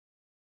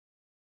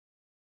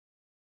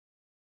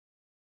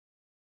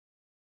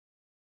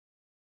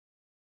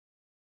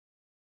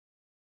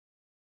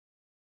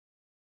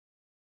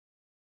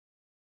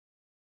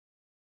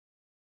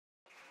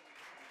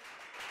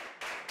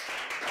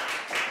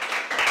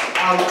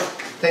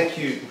Thank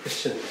you,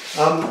 Christian.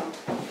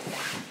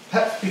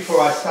 Perhaps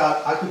before I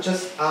start, I could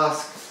just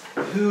ask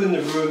who in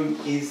the room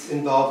is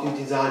involved in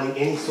designing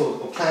any sort,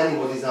 or planning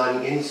or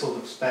designing any sort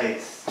of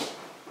space?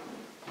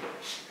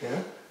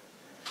 Yeah?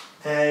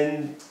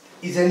 And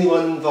is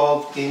anyone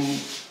involved in,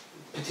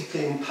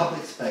 particularly in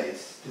public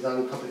space,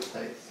 designing public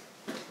space?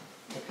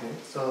 Okay,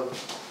 so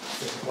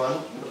there's one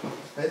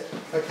space.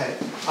 Okay.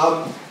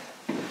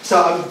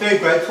 So I'm very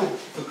grateful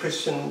for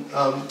Christian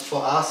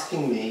for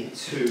asking me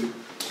to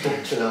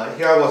talk tonight.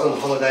 Here I was on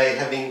holiday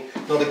having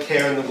not a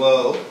care in the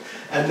world,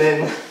 and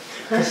then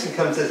Christian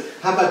comes and says,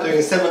 how about doing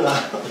a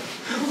seminar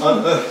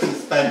on urban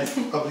space,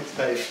 public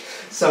space?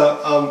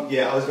 So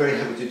yeah, I was very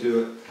happy to do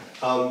it.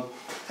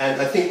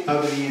 And I think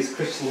over the years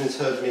Christian has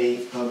heard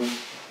me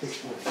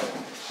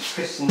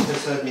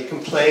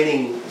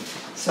complaining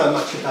so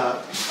much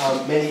about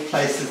many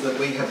places that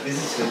we have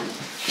visited.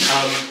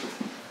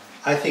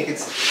 I think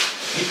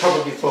he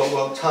probably thought,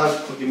 well, time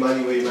to put your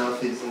money where your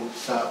mouth is and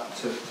start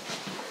to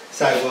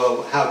say,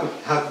 well, how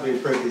could we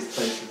improve these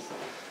places?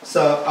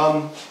 So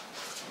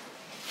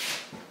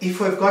if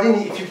you've got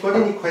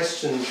any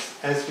questions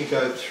as we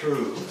go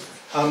through,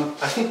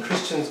 I think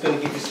Christian's going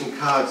to give you some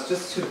cards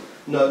just to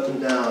note them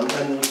down,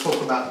 and we'll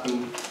talk about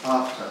them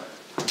after,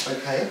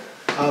 okay?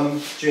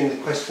 During the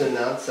question and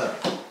answer.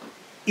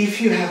 If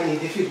you have any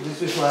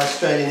difficulties with my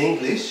Australian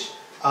English,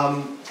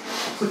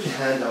 put your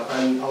hand up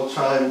and I'll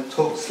try and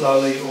talk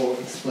slowly or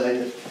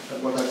explain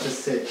what I've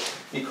just said,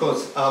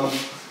 because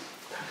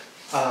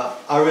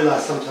I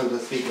realise sometimes I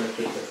speak very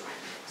quickly.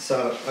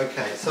 So,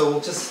 okay, so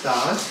we'll just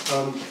start.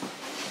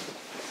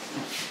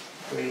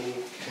 We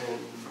can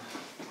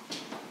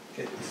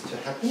get this to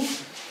happen.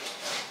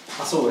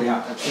 Achso,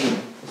 ja,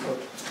 erzählen.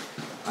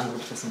 Andere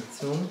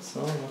Präsentation. So,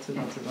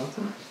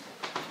 warte.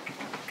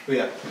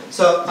 Yeah.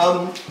 So,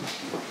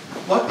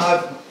 what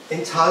I've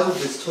entitled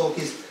this talk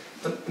is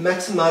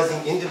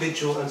maximising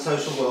individual and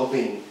social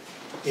well-being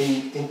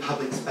in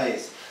public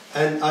space.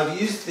 And I've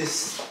used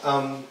this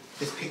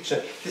this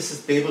picture. This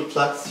is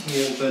Bebelplatz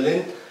here in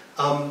Berlin.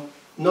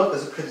 Not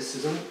as a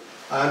criticism.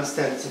 I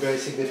understand it's a very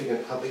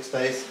significant public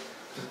space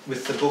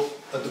with the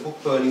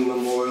book burning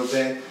memorial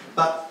there.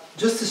 But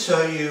just to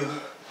show you,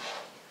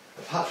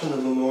 apart from the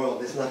memorial,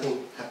 there's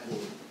nothing happening.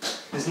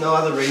 There's no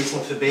other reason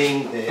for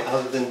being there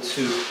other than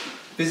to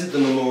visit the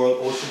memorial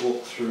or to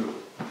walk through.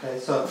 Okay,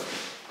 so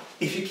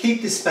if you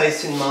keep this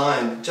space in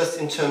mind, just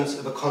in terms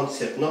of a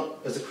concept, not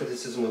as a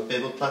criticism of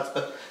Bebelplatz,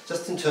 but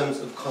just in terms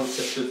of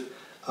concept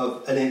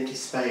of an empty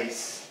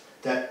space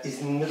that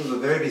is in the middle of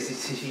a very busy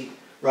city,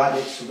 right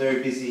next to a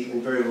very busy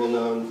and very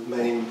well-known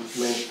main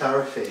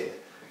thoroughfare.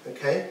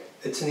 Okay,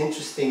 it's an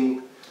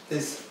interesting.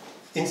 There's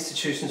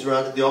institutions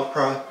around at the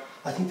opera.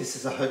 I think this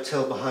is a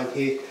hotel behind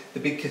here. The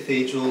big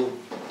cathedral,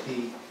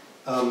 the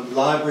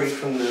library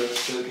from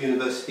the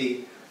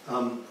university.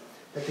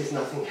 But there's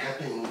nothing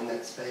happening in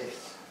that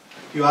space.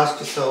 You ask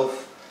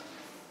yourself,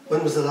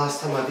 when was the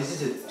last time I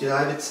visited? Did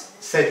I ever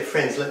say to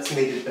friends, let's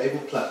meet at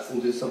Bebelplatz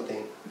and do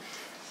something?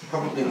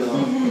 Probably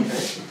not.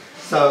 Okay?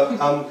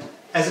 So,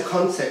 as a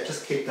concept,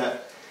 just keep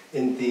that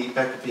in the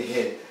back of your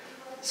head.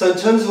 So in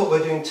terms of what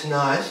we're doing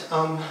tonight,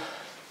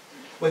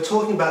 we're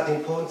talking about the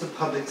importance of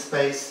public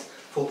space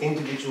for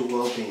individual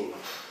well-being.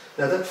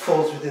 Now that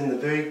falls within the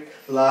very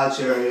large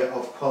area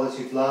of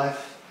quality of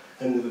life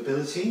and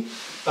livability,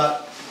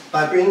 but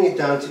by bringing it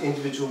down to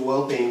individual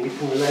well-being, we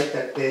can relate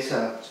that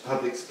better to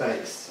public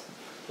space.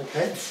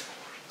 Okay?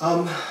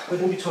 We're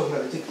going to be talking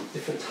about the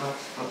different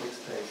types of public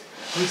space.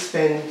 We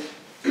spend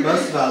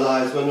most of our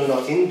lives, when we're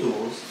not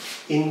indoors,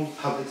 in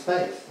public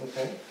space.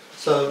 Okay?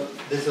 So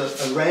there's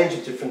a range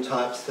of different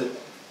types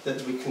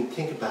that we can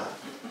think about.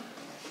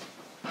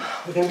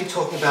 We're going to be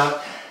talking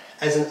about,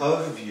 as an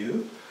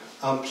overview,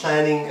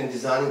 planning and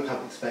designing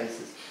public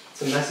spaces.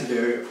 It's a massive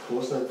area, of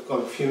course, and I've got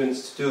a few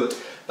minutes to do it.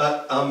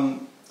 But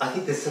I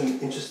think there's some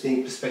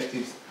interesting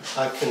perspectives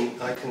I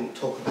can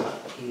talk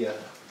about here.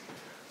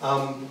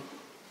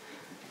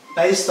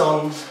 Based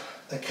on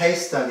a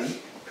case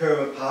study,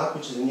 Pirrama Park,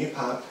 which is a new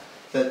park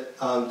that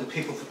the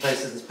People for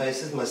Places and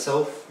Spaces,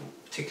 myself in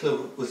particular,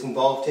 was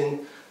involved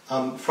in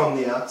from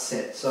the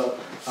outset. So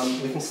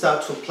we can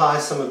start to apply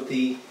some of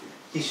the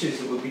issues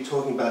that we'll be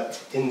talking about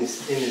in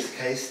this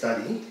case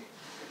study.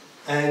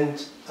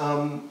 And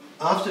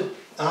after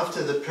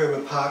the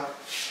Pirrama Park,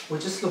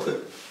 we'll just look at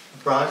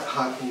Bryant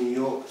Park in New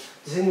York.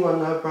 Does anyone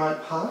know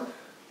Bryant Park?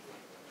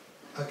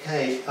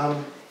 Okay,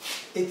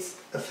 it's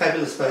a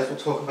fabulous space. We'll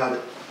talk about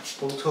it.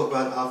 We'll talk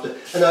about it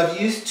after. And I've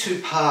used two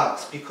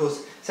parks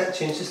because it's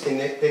actually interesting.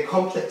 They're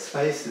complex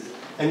spaces,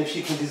 and if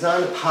you can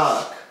design a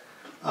park,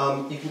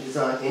 you can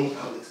design any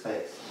public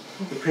space.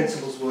 The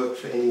principles work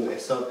for anywhere.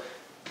 So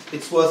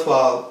it's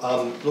worthwhile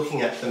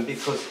looking at them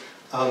because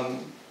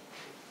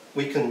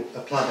we can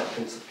apply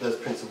those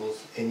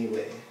principles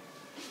anywhere.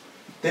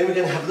 Then we're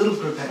going to have a little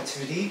group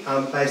activity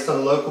based on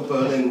a local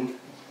Berlin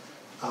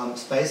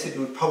space that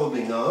you would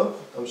probably know,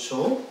 I'm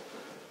sure.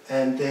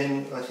 And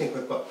then I think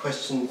we've got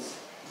questions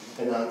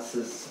and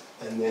answers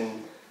and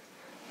then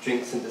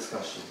drinks and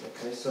discussions.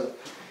 Okay, so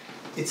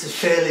it's a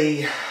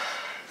fairly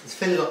There's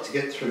fairly lot to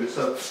get through,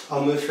 so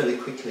I'll move fairly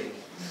quickly,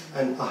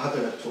 and I hope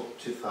I don't talk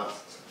too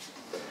fast.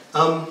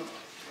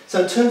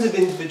 So in terms of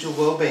individual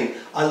well-being,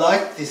 I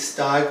like this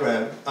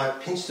diagram. I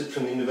pinched it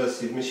from the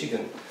University of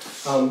Michigan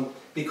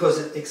because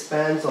it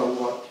expands on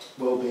what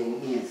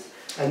well-being is.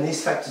 And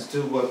these factors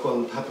do work well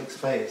in public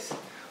space.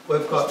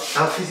 We've got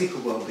our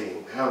physical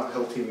well-being, how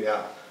healthy we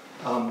are,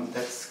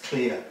 that's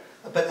clear.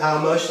 But our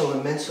emotional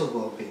and mental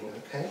well-being,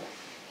 okay,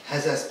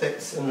 has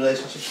aspects in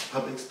relationship to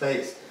public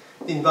space.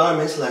 The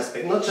environmental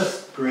aspect, not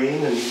just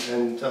green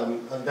and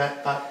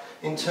that, but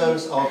in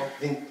terms of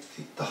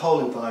the whole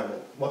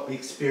environment, what we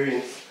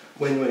experience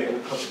when we're in a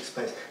public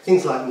space.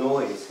 Things like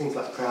noise, things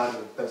like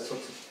crowding, those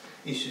sorts of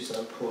issues are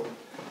important.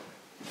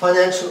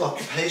 Financial,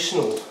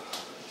 occupational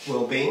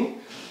well-being,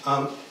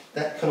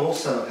 that can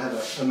also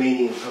have a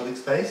meaning in public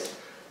space.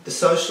 The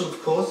social,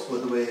 of course,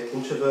 whether we're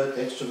introvert,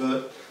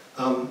 extrovert,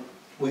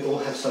 we all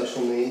have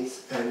social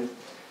needs, and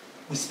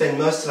we spend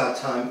most of our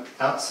time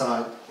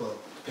outside, well,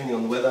 depending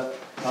on the weather,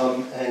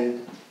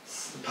 and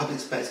the public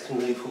space can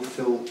really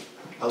fulfil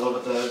a lot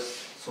of those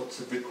sorts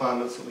of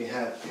requirements that we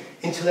have.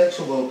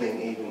 Intellectual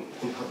well-being even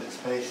in public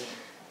space,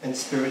 and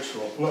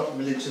spiritual, not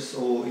religious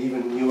or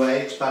even New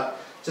Age, but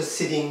just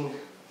sitting,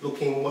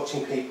 looking,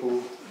 watching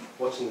people,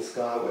 watching the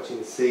sky, watching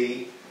the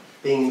sea,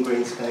 being in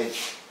green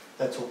space,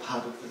 that's all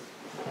part of it.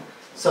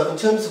 So in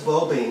terms of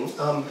well-being,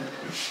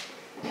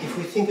 if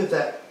we think of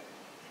that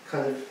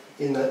kind of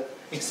in an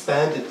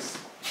expanded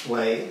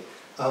way,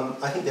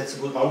 I think that's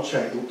a good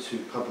entree into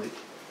public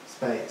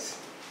space.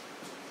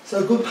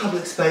 So good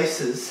public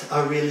spaces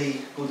are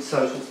really good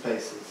social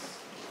spaces,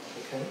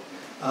 okay?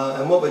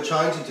 And what we're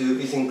trying to do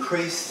is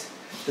increase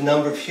the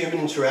number of human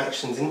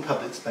interactions in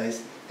public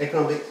space,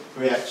 economic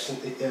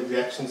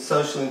reactions,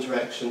 social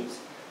interactions,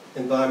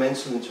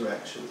 environmental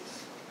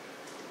interactions.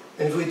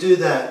 And if we do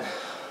that,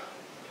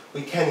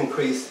 we can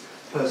increase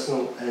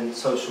personal and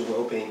social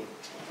well-being.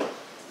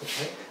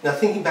 Okay? Now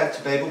thinking back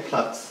to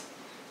Babelplatz,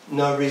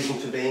 no reason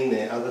for being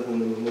there other than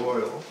the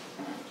memorial.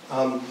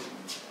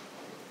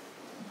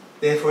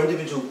 Therefore,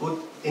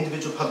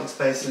 individual public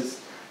spaces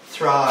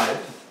thrive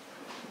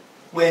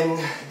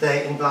when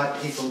they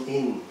invite people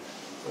in,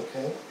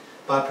 okay,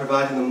 by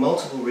providing them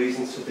multiple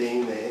reasons for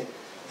being there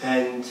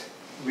and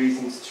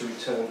reasons to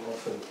return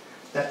often.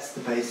 That's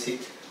the basic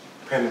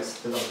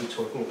premise that I'll be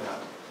talking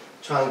about.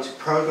 Trying to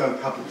program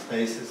public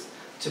spaces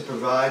to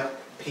provide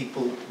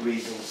people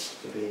reasons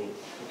for being,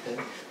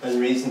 okay, and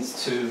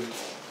reasons to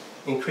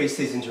increase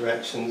these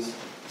interactions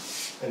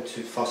and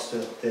to foster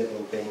their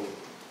well-being.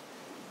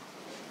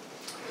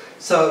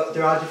 So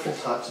there are different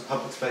types of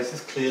public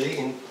spaces, clearly,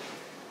 in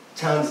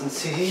towns and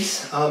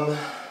cities.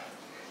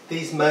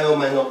 These may or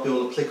may not be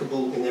all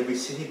applicable in every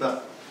city,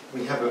 but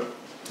we have a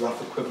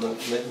rough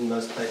equivalent in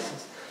most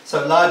places.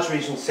 So large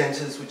regional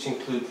centres, which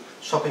include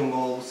shopping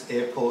malls,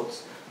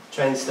 airports,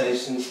 train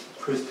stations,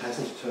 cruise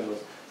passenger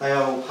terminals, they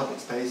are all public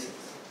spaces.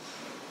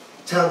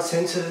 Town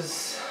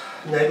centres,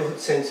 neighbourhood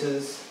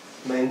centres,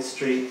 main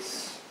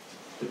streets,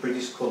 the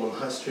British call them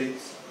high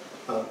streets,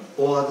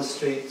 all other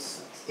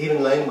streets, even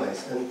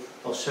laneways, and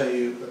I'll show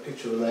you a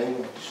picture of a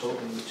laneway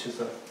shortly, which is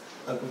a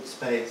good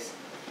space.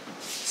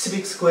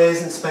 Civic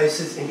squares and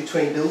spaces in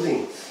between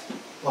buildings,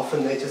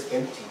 often they're just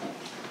empty,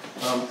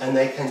 and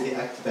they can be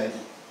activated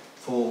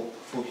for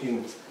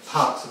humans.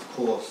 Parks, of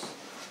course,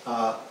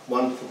 are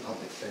wonderful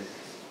public spaces.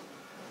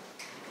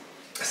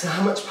 So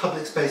how much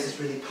public space is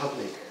really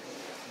public?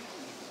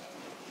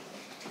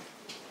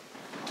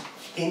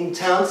 In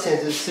town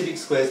centres, civic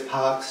squares,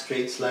 parks,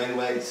 streets,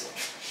 laneways,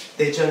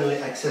 they're generally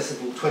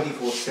accessible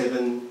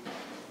 24/7.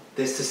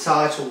 There's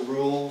societal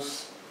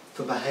rules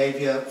for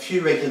behaviour,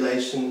 few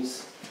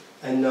regulations,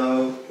 and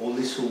no or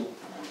little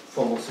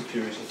formal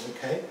security,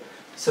 okay?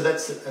 So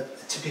that's a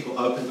typical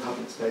open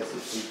public space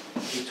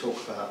that we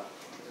talk about.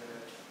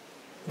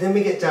 Then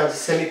we get down to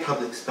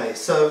semi-public space.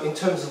 So in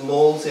terms of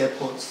malls,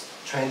 airports,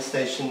 train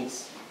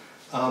stations,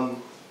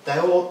 they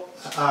all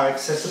are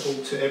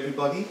accessible to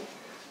everybody,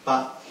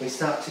 but we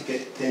start to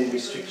get then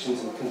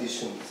restrictions and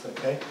conditions,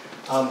 okay?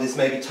 There's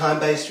maybe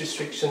time-based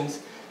restrictions.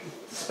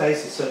 The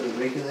space is certainly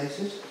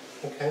regulated,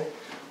 okay?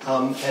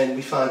 And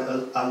we find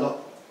a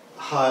lot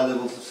higher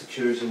levels of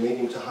security,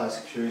 medium to high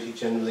security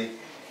generally,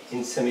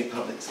 in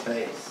semi-public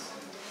space.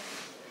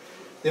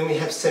 Then we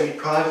have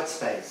semi-private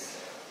space.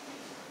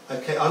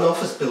 Okay, an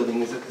office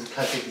building is a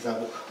classic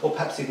example, or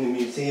perhaps even a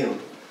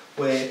museum,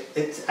 where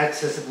it's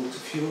accessible to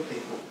fewer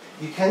people.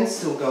 You can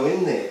still go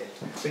in there,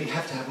 but you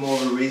have to have more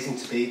of a reason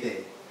to be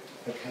there.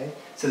 Okay,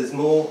 so there's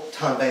more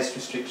time-based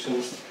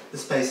restrictions. The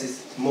space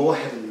is more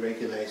heavily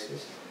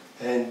regulated,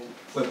 and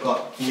we've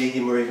got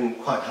medium or even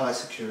quite high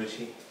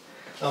security.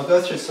 I'll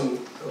go through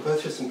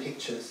some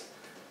pictures.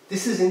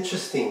 This is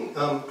interesting.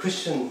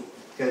 Christian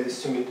gave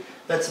this to me.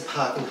 That's a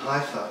park in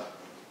Haifa.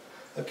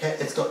 Okay,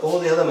 it's got all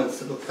the elements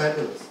that look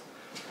fabulous.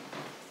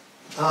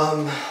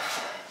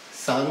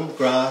 Sun,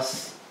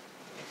 grass,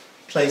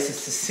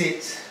 places to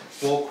sit,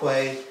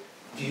 walkway,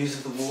 views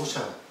of the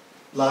water,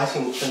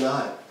 lighting for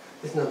night.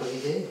 There's nobody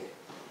there.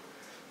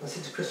 I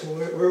said to Christian,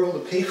 where are all the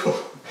people?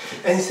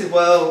 And he said,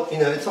 well, you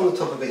know, it's on the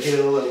top of a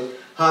hill and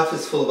half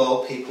is full of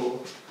old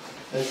people,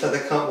 and so they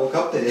can't walk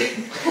up there.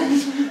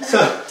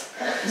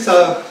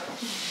 so,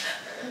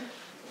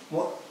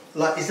 what?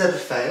 Like, is that a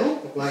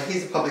fail? Like,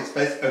 here's a public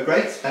space, a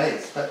great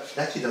space, but it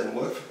actually doesn't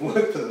work for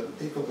the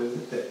people who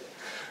live there.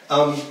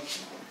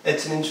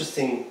 It's an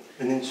interesting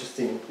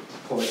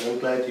point. I'm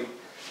glad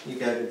you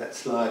gave me that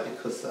slide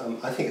because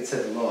I think it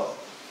said a lot.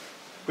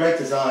 Great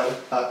design,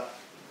 but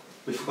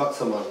we forgot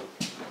someone.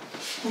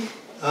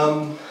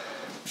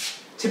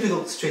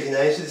 Typical street in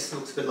Asia. This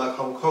looks a bit like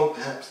Hong Kong,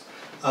 perhaps.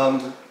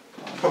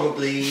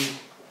 Probably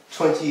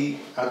 20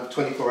 out of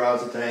 24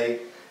 hours a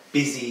day.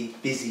 Busy,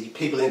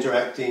 people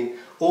interacting,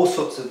 all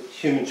sorts of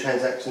human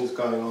transactions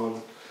going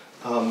on.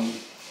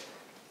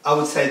 I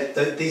would say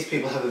that these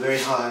people have a very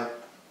high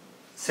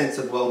sense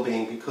of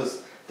well-being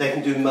because they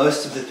can do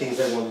most of the things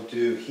they want to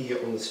do here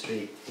on the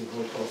street in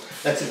Hong Kong.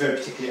 That's a very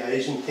particularly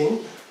Asian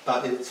thing,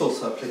 but it's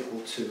also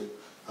applicable to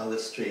other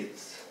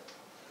streets.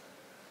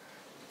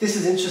 This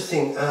is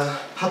interesting,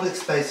 public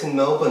space in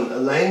Melbourne, a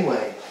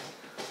laneway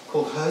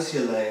called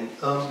Hosier Lane.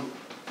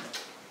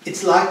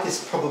 It's like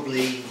this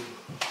probably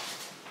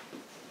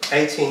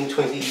 18,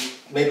 20,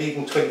 maybe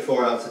even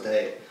 24 hours a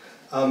day.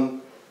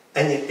 And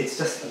it's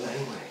just a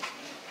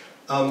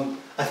laneway.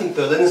 I think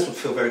Berliners would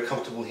feel very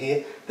comfortable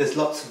here. There's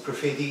lots of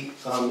graffiti,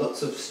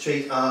 lots of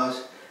street art,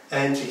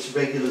 and it's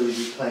regularly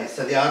replaced.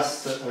 So the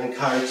artists are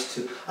encouraged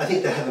to, I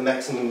think they have a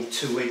maximum of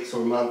 2 weeks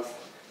or a month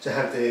to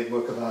have their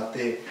work of art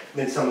there. And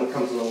then someone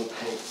comes along and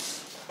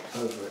paints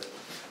over it.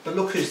 But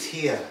look who's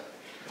here.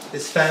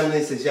 There's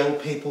families, there's young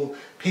people,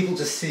 people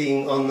just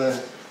sitting on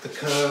the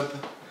curb,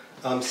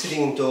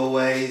 sitting in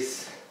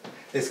doorways,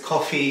 there's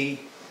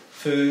coffee,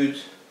 food,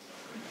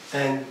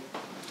 and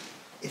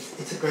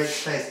it's a great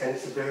space and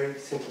it's a very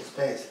simple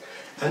space.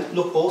 And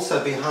look,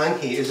 also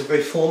behind here is a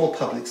very formal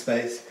public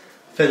space,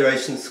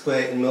 Federation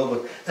Square in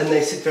Melbourne, and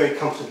they sit very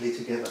comfortably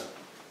together.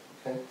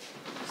 Okay?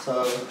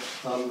 So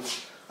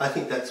I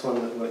think that's one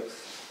that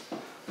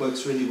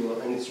works really well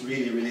and it's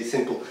really, really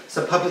simple.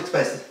 So public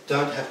spaces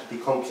don't have to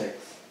be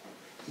complex.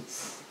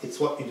 It's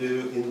what you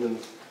do in them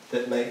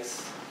that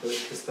makes the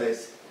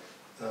space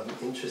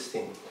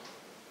interesting.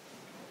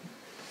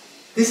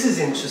 This is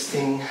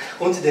interesting.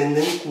 Unter den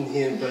Linden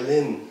here in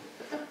Berlin.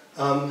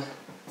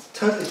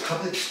 Totally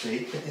public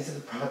street, but this is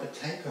a private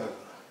takeover.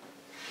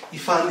 You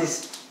find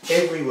this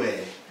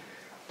everywhere.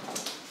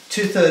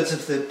 2/3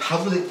 of the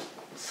public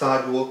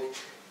sidewalk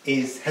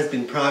has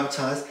been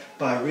privatised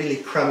by a really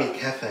crummy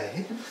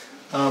cafe.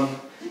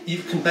 You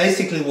can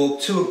basically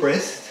walk two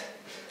abreast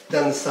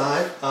down the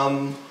side.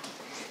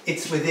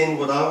 It's within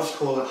what I would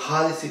call a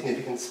highly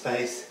significant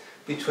space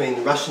between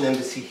the Russian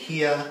embassy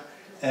here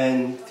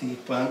and the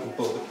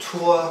Brandenburger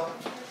Tor,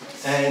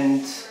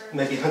 and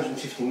maybe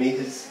 150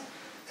 metres,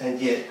 and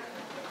yet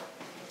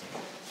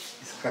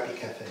it's a crappy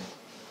cafe.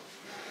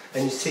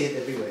 And you see it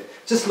everywhere.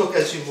 Just look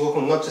as you walk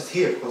on, not just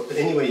here of course, but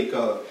anywhere you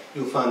go,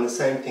 you'll find the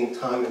same thing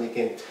time and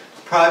again.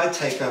 Private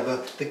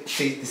takeover,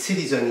 the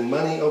city's earning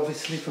money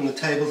obviously from the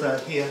tables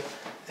out here,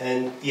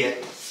 and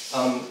yet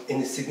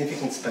in a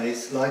significant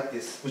space like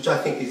this, which I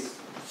think is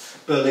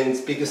Berlin's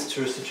biggest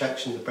tourist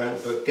attraction, the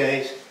Brandenburg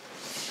Gate,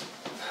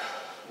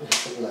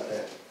 something like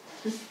that.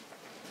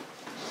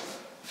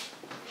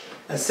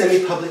 A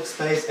semi-public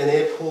space, an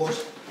airport,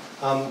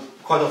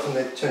 quite often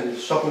they turn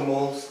into shopping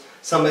malls.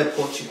 Some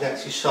airports you can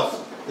actually shop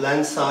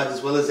landside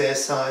as well as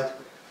airside,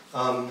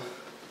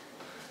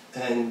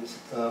 and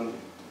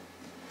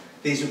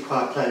these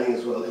require planning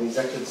as well in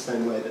exactly the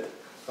same way that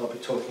I'll be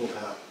talking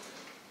about.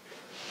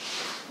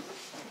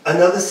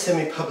 Another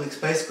semi-public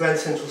space, Grand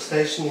Central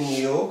Station in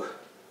New York,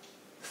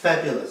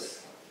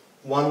 fabulous,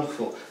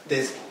 wonderful.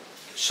 There's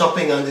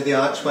shopping under the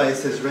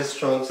archways, there's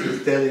restaurants, there's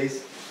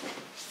delis.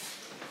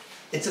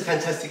 It's a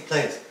fantastic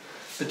place.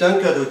 But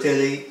don't go to a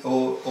deli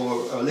or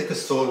a liquor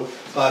store and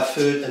buy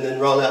food and then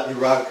roll out your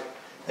rug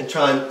and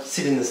try and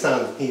sit in the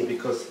sun here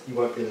because you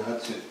won't be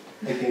allowed to.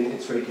 Again,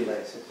 it's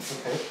regulated.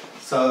 Okay?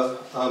 So,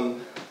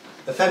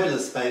 a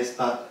fabulous space,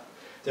 but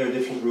there are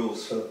different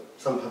rules for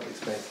some public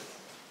spaces.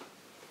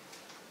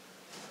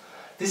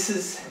 This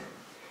is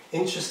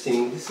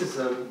interesting. This is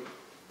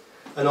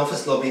an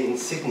office lobby in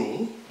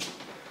Sydney.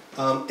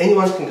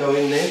 Anyone can go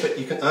in there, but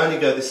you can only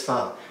go this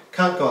far.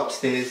 Can't go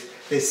upstairs.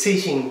 There's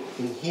seating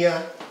in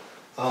here.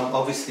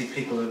 Obviously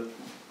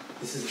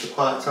this is the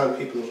quiet time,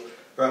 people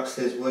are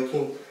upstairs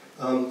working,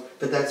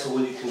 but that's all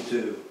you can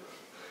do.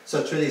 So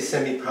it's really a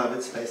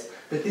semi-private space.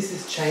 But this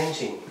is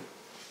changing.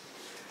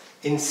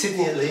 In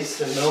Sydney at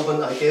least, and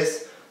Melbourne I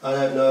guess, I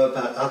don't know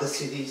about other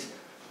cities,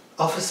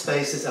 office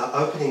spaces are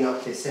opening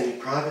up their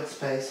semi-private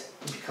space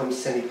to become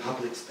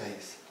semi-public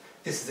space.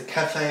 This is a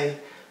cafe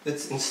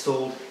that's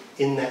installed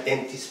in that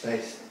empty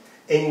space.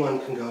 Anyone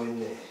can go in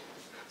there.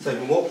 So you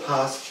can walk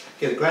past,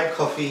 get a great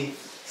coffee,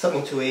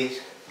 something to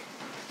eat,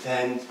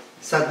 and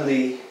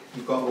suddenly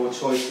you've got more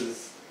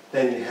choices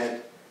than you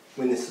had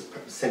when this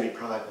was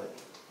semi-private.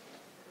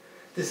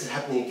 This is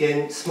happening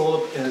again,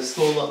 small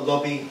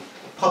lobby,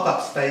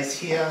 pop-up space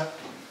here.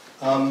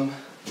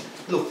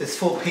 look, there's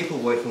 4 people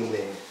working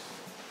there.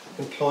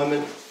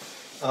 Employment,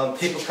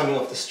 people coming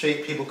off the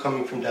street, people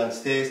coming from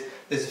downstairs.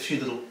 There's a few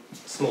little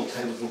small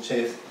tables and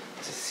chairs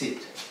to sit.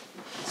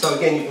 So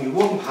again, you can be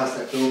walking past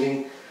that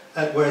building,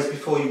 whereas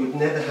before you would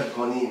never have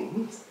gone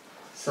in.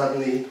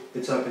 Suddenly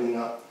it's opening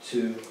up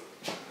to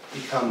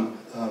become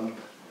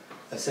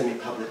a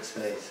semi-public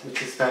space,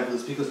 which is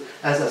fabulous because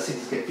as our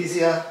cities get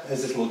busier,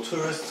 as there's more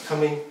tourists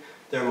coming,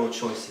 there are more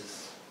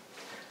choices.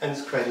 And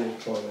it's creating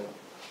employment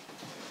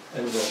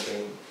and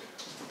well-being.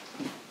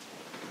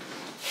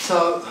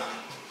 So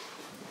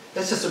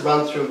that's just a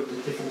run through the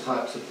different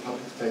types of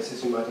public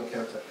spaces you might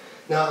encounter.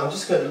 Now I'm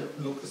just going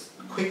to look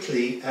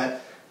quickly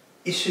at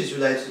issues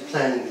related to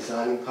planning and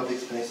designing public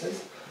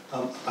spaces.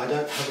 I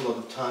don't have a lot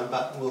of time,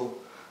 but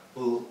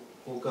we'll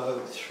go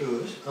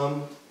through it.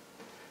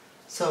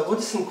 So what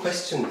are some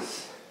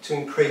questions to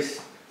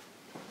increase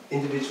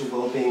individual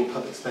well-being in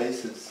public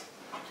spaces?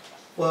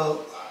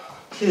 Well,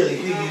 clearly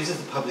who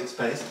uses the public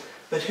space,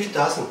 but who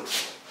doesn't?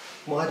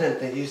 Why don't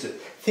they use it?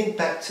 Think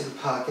back to the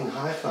park in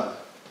Haifa.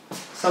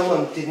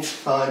 Someone didn't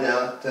find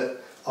out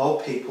that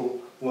old people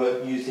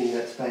weren't using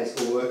that space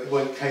or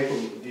weren't capable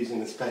of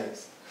using the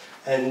space.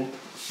 And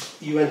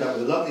you end up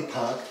with a lovely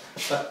park,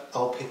 but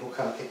old people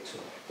can't get to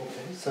it.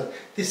 Okay? So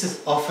this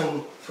is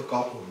often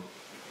forgotten,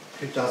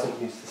 who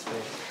doesn't use the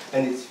space.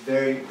 And it's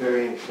very,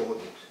 very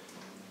important.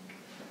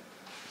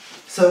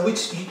 So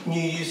which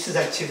new uses,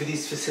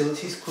 activities,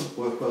 facilities could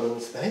work well in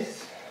the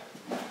space?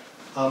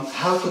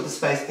 How could the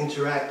space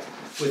interact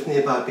with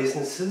nearby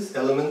businesses,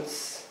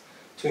 elements,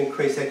 to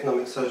increase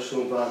economic,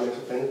 social,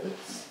 environmental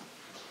benefits?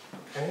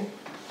 Okay.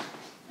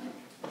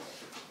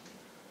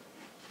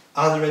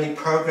 Are there any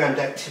programmed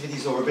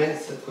activities or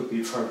events that could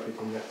be appropriate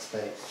in that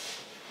space?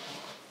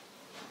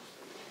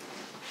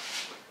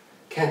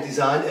 Can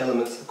design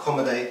elements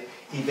accommodate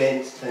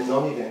event and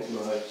non-event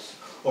modes,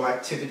 or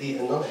activity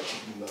and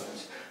non-activity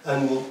modes?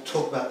 And we'll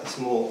talk about this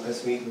more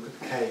as we look at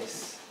the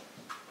case.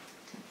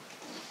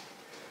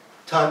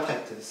 Time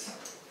factors.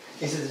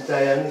 Is it a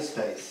day-only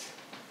space?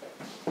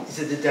 Is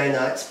it a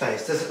day-night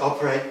space? Does it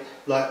operate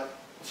like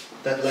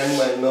that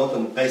laneway in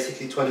Melbourne,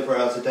 basically 24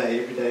 hours a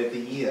day, every day of the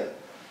year?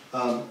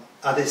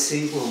 Are there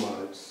seasonal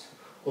modes?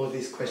 All of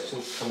these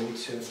questions come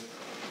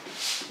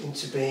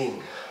into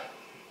being.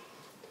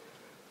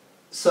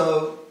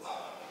 So,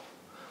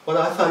 what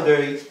I find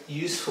very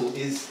useful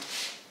is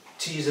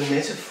to use a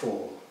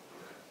metaphor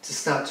to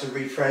start to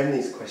reframe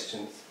these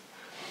questions.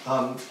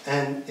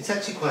 And it's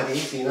actually quite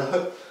easy, and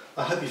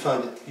I hope you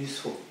find it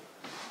useful.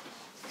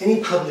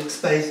 Any public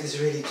space is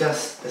really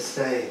just a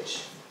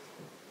stage.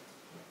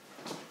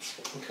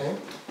 Okay?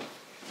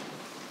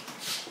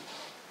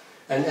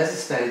 And as a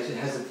stage, it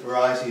has a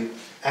variety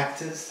of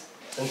actors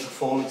and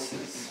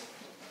performances.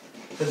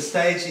 So the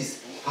stage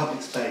is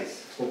public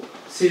space, or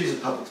a series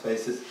of public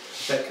spaces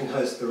that can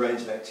host a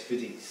range of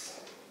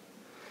activities.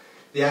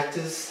 The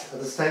actors are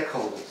the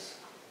stakeholders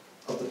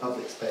of the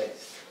public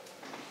space.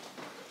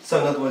 So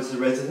in other words, the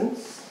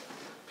residents,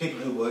 people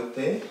who work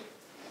there,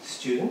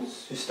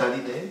 students who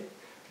study there,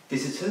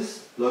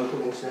 visitors,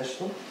 local,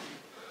 international,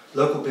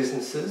 local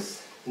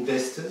businesses,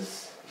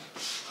 investors,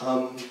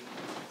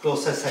 we'll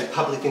also say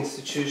public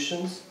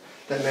institutions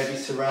that maybe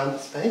surround the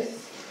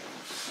space.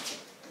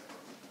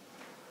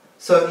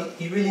 So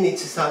you really need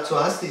to start to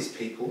ask these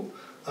people,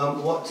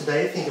 what do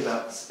they think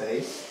about the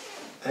space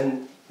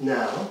and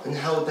now, and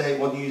how would they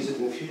want to use it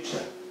in the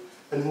future?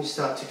 And then you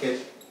start to get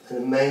an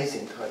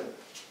amazing kind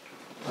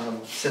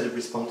of set of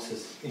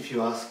responses if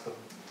you ask them.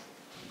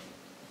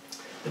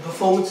 The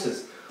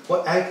performances,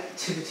 what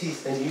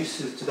activities and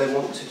uses do they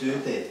want to do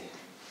there?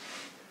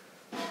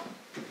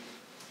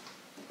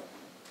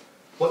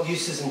 What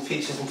uses and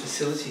features and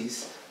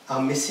facilities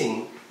are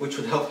missing which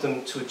would help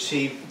them to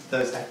achieve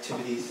those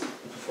activities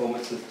and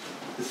performances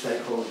the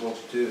stakeholders want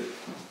to do?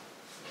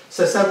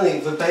 So suddenly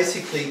we've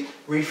basically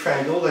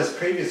reframed all those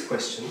previous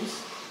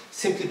questions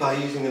simply by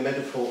using the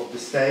metaphor of the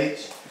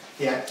stage,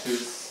 the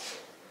actors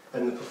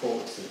and the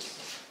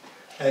performances.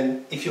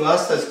 And if you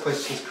ask those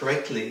questions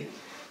correctly,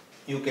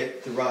 you'll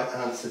get the right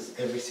answers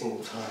every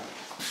single time.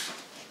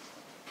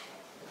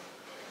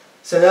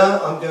 So now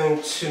I'm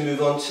going to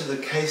move on to the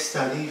case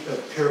study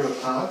of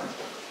Pirrama Park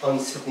on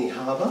Sydney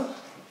Harbour.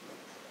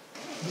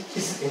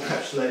 This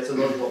encapsulates a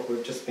lot of what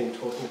we've just been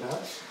talking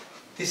about.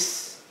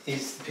 This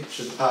is the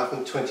picture of the park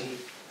in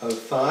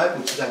 2005,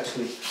 which is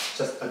actually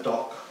just a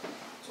dock.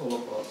 That's all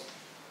it was.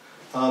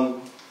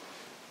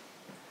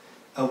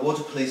 A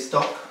water police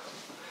dock,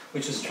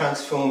 which was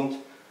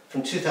transformed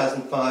from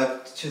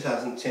 2005 to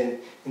 2010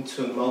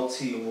 into a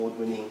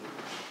multi-award-winning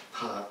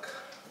park.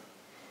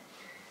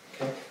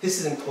 Okay. This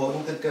is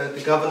important,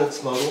 the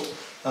governance model.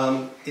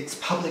 It's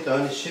public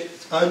ownership,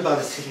 it's owned by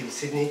the City of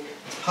Sydney,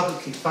 it's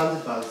publicly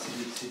funded by the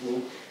City of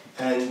Sydney,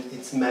 and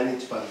it's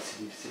managed by the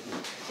City of Sydney.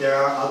 There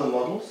are other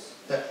models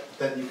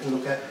that you can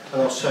look at,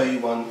 and I'll show you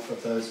one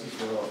of those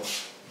as well.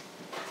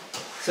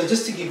 So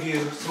just to give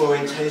you some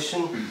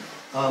orientation,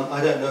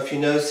 I don't know if you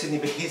know Sydney,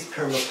 but here's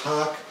Pirrama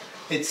Park.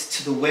 It's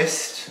to the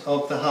west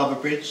of the Harbour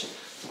Bridge.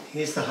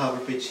 Here's the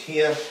Harbour Bridge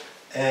here,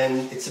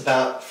 and it's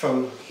about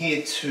from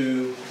here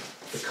to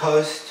the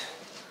coast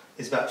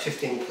is about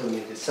 15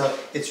 kilometres, so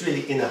it's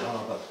really in a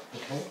harbour.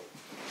 Okay,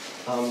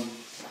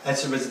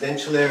 that's a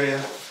residential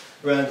area.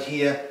 Around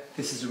here,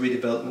 this is a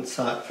redevelopment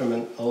site from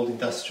an old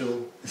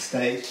industrial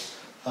estate,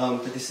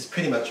 but this is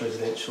pretty much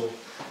residential.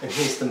 And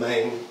here's the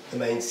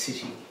main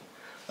city,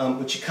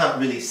 which you can't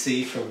really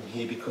see from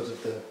here because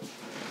of the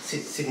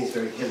Sydney's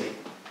very hilly.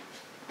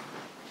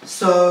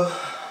 So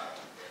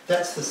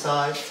that's the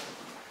side.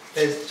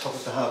 There's the top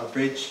of the harbour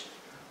bridge,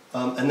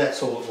 and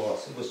that's all it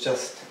was. It was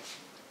just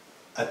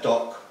a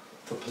dock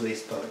for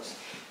police boats.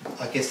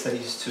 I guess they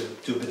used to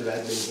do a bit of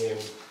admin here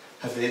and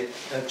have their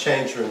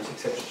change rooms,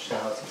 etc.,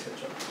 showers,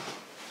 etc.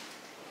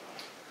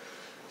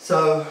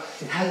 So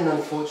it had an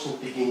unfortunate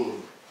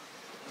beginning,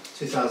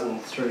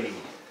 2003.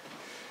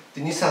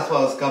 The New South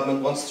Wales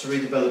government wants to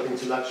redevelop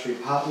into luxury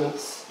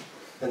apartments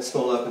and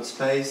small open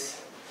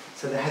space,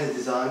 so they had a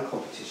design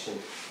competition.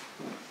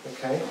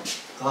 Okay,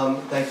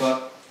 they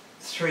got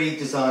 3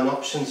 design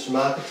options from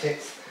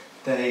architects.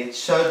 They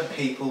showed the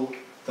people,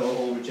 they were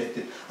all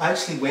rejected. I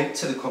actually went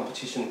to the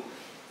competition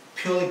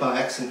purely by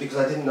accident because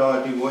I didn't know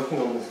I'd be working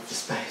on the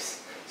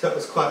space, so it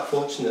was quite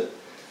fortunate.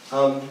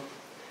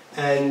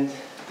 And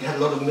you had a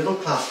lot of middle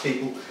class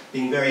people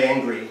being very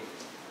angry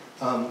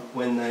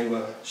when they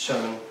were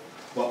shown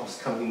what was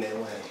coming their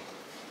way.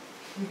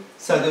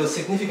 So there were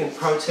significant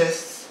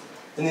protests,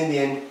 and in the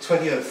end,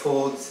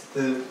 2004,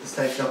 the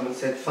state government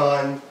said,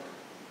 fine,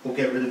 we'll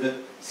get rid of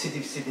it. City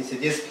of Sydney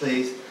said, yes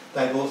please.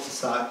 They bought the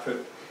site for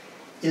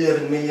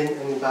 11 million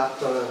and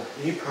embarked on a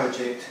new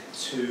project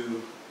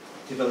to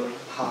develop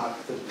a park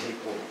for the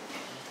people.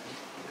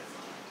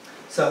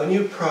 So a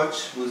new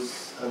approach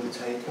was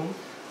undertaken.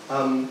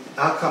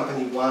 Our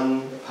company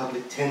won a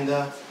public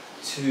tender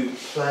to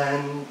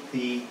plan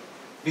the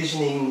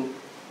visioning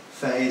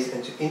phase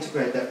and to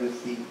integrate that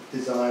with the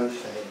design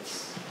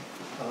phase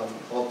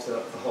of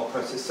the whole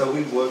process. So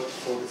we worked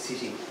for the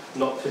city,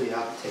 not for the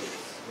architects.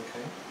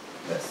 Okay,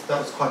 that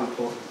was quite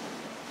important.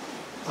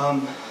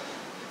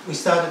 We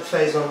started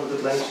phase 1 with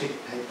a blank sheet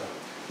of paper.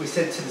 We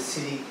said to the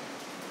city,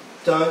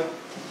 don't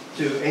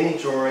do any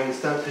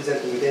drawings, don't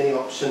present them with any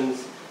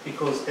options,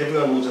 because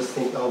everyone will just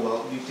think, oh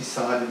well, you've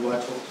decided, why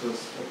talk to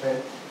us,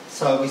 okay?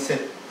 So we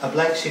said, a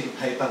blank sheet of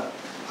paper,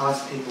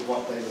 ask people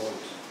what they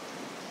want.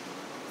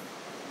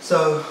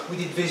 So we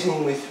did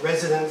visioning with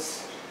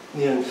residents,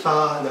 near and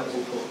far, and that was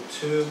important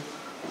too.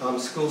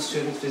 School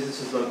students,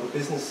 visitors, local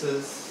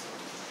businesses,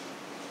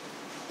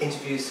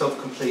 interviews,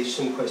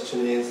 self-completion,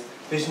 questionnaires,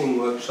 visioning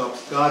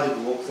workshops, guided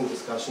walks and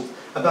discussions.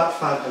 About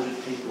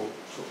 500 people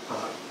took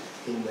part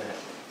in that.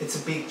 It's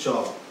a big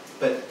job,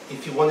 but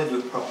if you want to do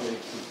it properly,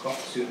 you've got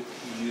to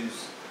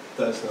use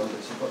those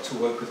numbers. You've got to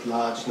work with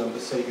large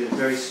numbers, so you get a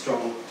very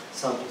strong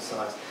sample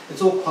size.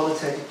 It's all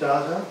qualitative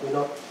data.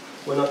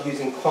 We're not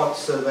using quant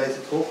surveys.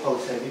 It's all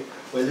qualitative.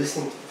 We're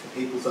listening to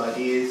people's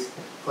ideas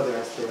for their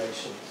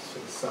aspirations for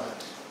the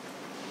site.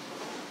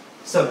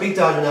 So big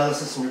data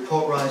analysis and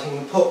report writing.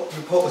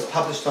 Report was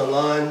published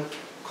online.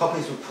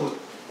 Copies were put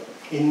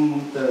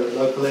in the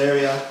local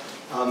area,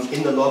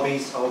 in the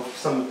lobbies of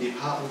some of the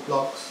apartment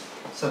blocks,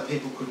 so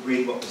people could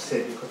read what was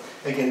said, because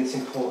again it's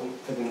important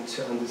for them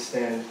to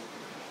understand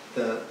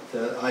the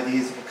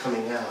ideas that were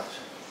coming out.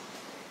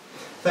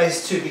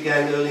 Phase 2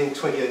 began early in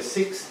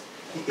 2006,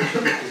 the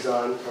iterative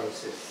design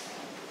process.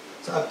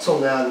 So up till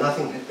now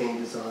nothing had been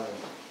designed.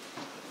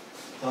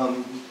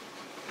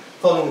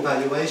 Following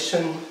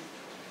evaluation,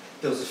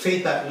 there was a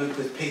feedback loop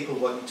with people,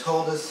 what you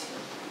told us,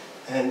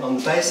 and on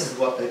the basis of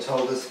what they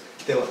told us,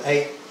 there were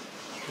 8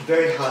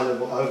 very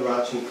high-level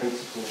overarching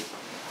principles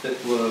that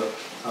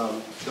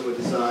were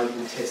designed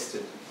and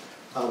tested,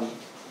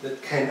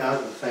 that came out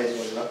of the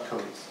phase 1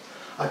 outcomes.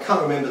 I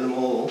can't remember them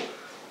all,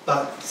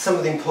 but some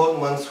of the important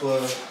ones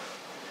were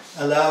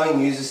allowing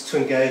users to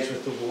engage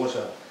with the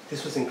water.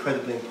 This was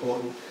incredibly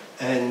important,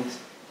 and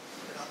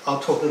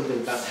I'll talk a little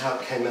bit about how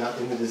it came out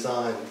in the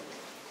design.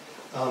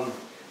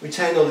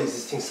 Retain all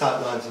existing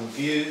sightlines and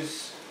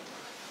views.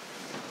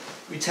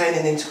 Retain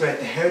and integrate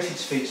the heritage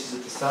features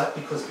of the site,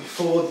 because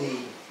before the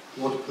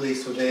water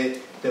police were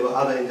there were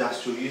other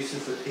industrial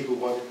uses that people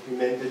wanted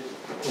remembered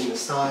in the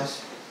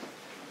site,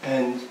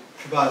 and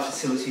provide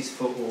facilities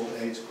for all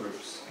age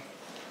groups.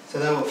 So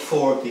there were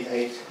 4 of the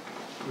 8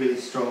 really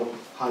strong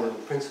high-level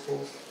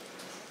principles.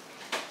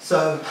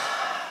 So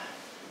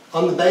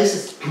on the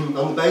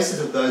basis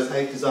of those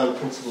 8 design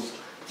principles,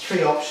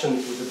 3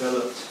 options were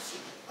developed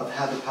of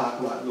how the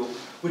park might look,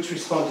 which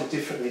responded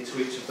differently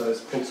to each of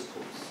those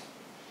principles.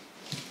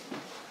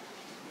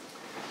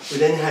 We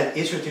then had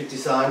iterative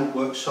design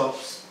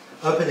workshops,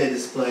 open-air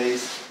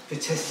displays for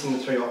testing the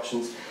 3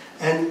 options,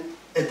 and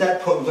at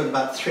that point we've got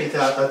about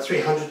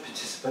 300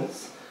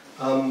 participants.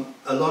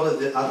 A lot of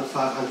the other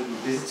 500 were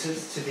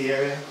visitors to the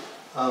area,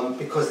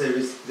 because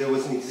there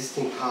was an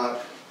existing park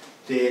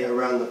there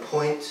around the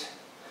point,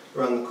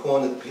 around the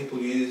corner that people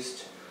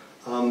used,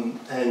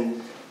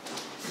 and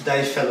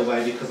they fell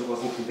away because it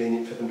wasn't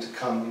convenient for them to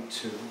come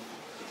to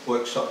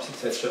workshops,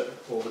 etc.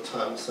 all the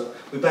time. So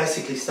we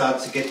basically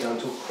started to get down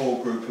to a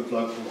core group of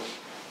local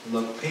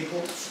local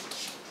people.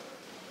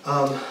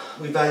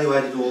 We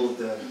evaluated all of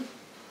the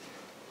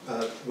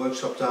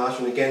workshop data,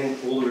 and again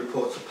all the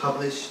reports were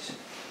published.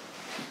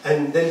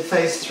 And then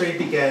phase 3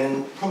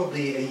 began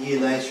probably a year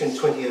later in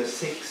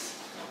 2006,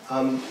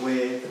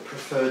 where the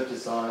preferred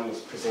design was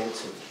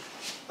presented.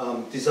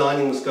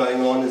 Designing was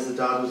going on as the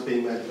data was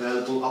being made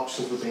available,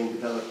 options were being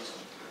developed,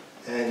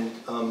 and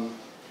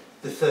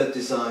the third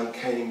design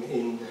came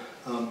in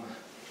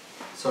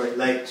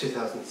late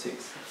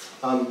 2006.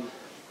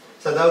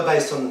 So they were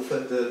based on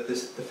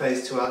the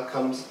phase 2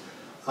 outcomes.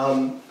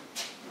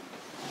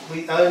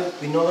 We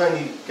not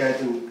only gave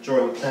them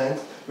drawing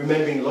plans,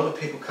 remembering a lot of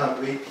people can't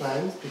read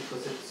plans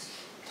because it's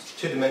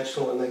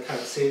two-dimensional and they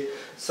can't see it.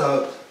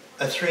 So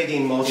a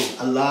 3D model,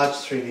 a large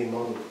 3D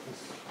model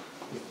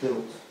was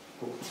built.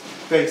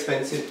 Very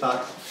expensive,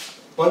 but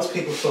once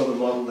people saw the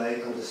model,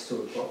 they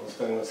understood what was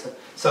going on.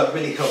 So it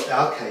really helped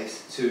our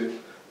case to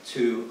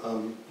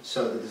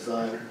show the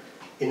design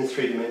in a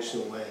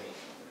three-dimensional way.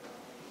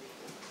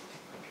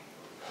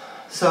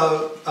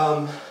 So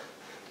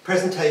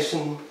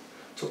presentation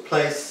took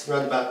place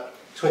around about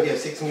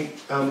 2006, and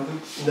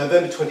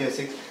November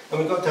 2006, and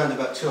we got down to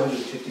about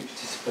 250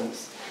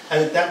 participants.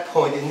 And at that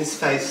point, in this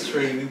phase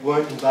 3, we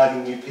weren't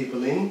inviting new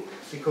people in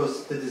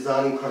because the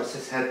designing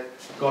process had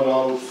gone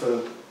on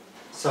for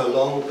so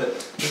long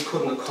that we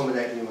couldn't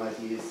accommodate new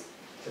ideas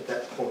at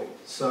that point.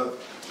 So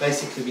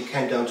basically, we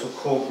came down to a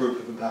core group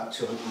of about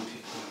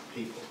 250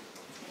 people.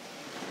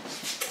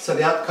 So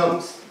the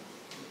outcomes,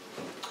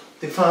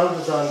 the final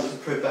design was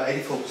approved by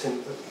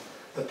 84%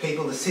 of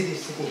people. The City of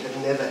Sydney had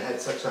never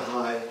had such a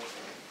high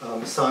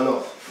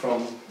sign-off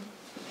from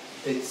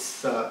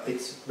its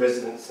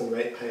residents and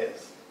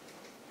ratepayers.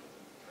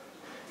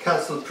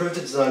 Council approved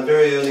the design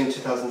very early in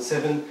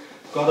 2007,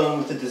 got on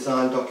with the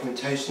design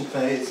documentation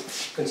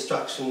phase.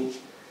 Construction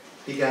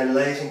began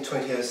late in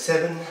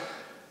 2007.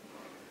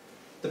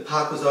 The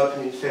park was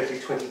opened in February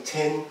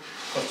 2010,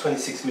 cost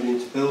 $26 million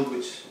to build,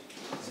 which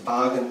is a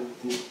bargain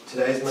in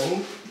today's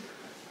money.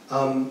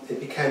 It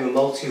became a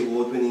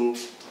multi-award winning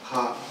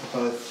part of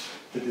both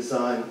the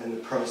design and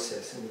the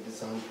process, and the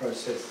design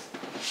process.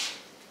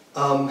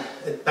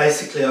 It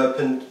basically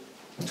opened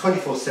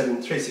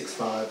 24/7,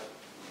 365,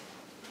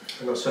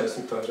 and I'll show you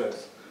some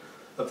photos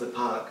of the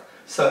park.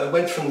 So it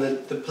went from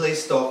the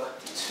police dock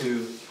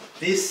to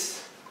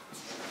this.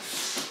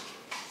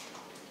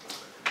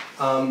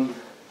 And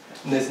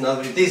there's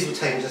another, these were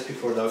taken just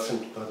before it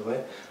opened, by the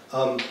way.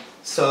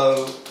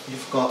 So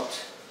you've got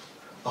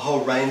a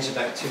whole range of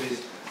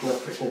activities, and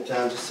I've written it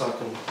down just so I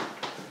can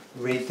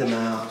read them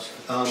out,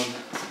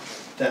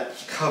 that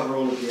cover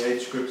all of the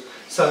age groups.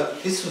 So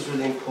this was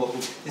really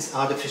important, this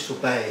artificial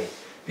bay,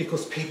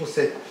 because people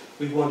said,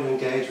 we want to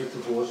engage with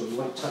the water, we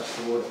want to touch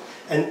the water.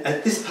 And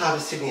at this part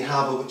of Sydney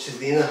Harbour, which is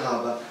the inner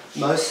harbour,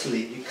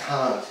 mostly you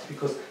can't,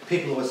 because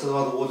people always say,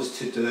 oh, the water's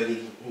too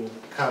dirty, you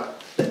can't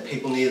let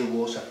people near the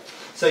water.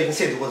 So you can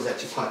see the water's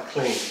actually quite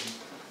clean.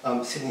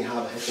 Sydney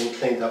Harbour has been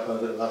cleaned up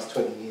over the last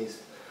 20 years.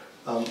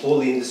 All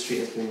the industry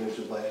has been moved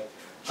away.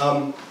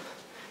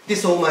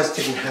 This almost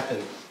didn't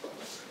happen.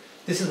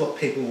 This is what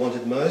people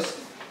wanted most.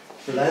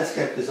 The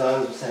landscape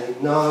designers were saying,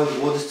 no, the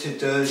water's too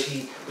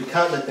dirty, we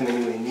can't let them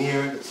anywhere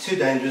near it, it's too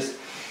dangerous,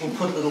 we'll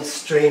put a little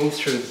stream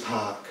through the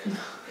park.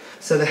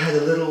 So they had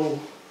a little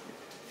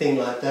thing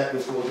like that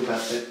with water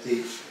about that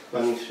deep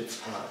running through the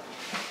park.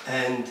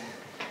 And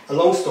a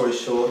long story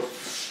short,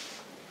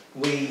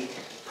 we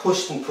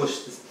pushed and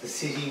pushed the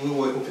city, we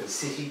were working for the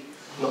city,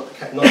 not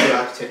the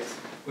architects.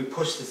 We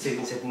pushed the city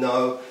and said,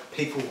 no,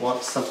 people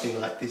want something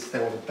like this, they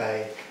want a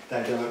bay,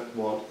 they don't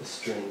want a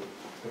stream.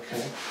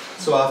 Okay?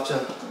 So after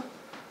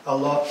a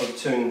lot of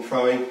toing and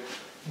froing,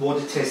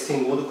 water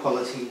testing, water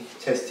quality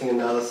testing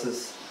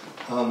analysis,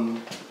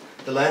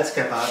 the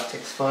landscape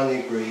architects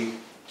finally agreed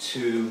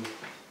to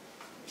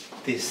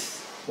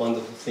this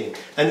wonderful thing.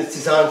 And it's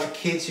designed for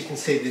kids. You can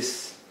see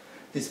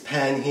this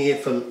pan here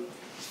for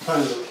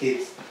tiny little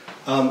kids.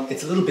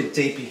 It's a little bit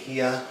deeper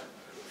here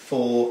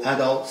for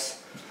adults.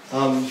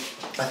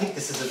 I think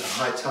this is at a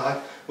high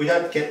tide. We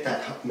don't get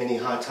that many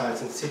high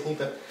tides in Sydney,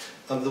 but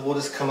the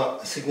water's come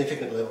up a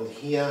significant level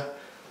here.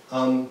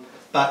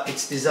 But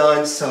it's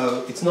designed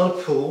so it's not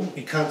a pool,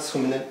 you can't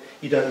swim in it,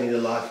 you don't need a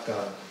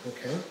lifeguard,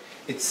 okay?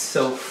 It's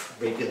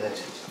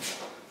self-regulated.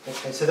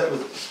 Okay, so that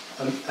was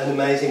an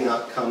amazing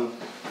outcome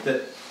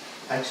that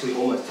actually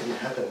almost didn't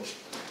happen.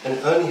 And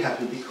it only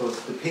happened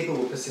because the people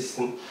were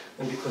persistent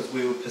and because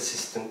we were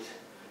persistent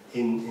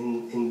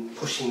in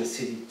pushing the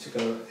city to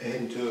go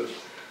ahead and do it.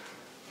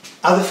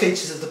 Other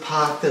features of the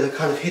park that are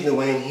kind of hidden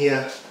away in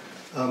here,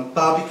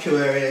 barbecue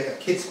area, a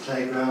kids'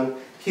 playground,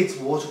 kids'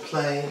 water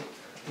play,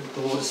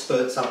 the water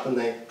spurts up and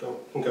they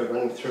can go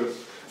running through it.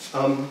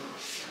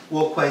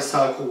 Walkway,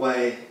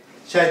 cycleway,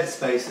 shaded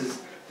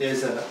spaces.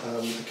 There's a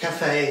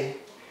cafe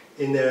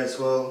in there as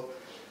well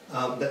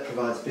that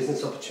provides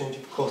business opportunity,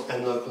 of course,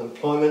 and local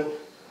employment.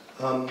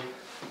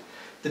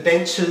 The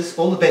benches,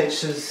 all the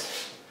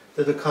benches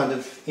that are kind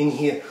of in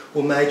here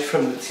were made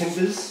from the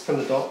timbers from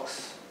the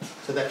docks,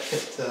 so that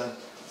kept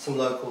some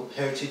local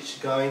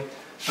heritage going.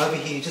 over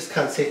here you just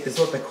can't see it. There's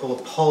what they call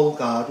a pole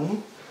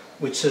garden,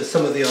 which are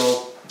some of the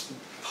old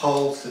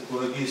poles that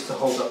were used to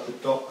hold up the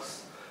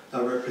docks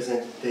are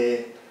represented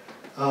there.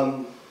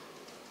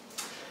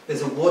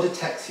 There's a water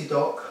taxi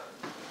dock,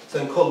 so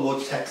you can call a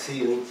water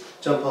taxi and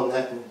jump on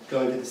that and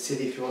go into the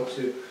city if you want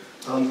to.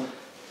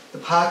 The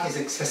park is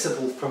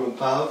accessible from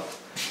above.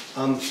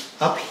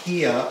 Up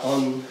here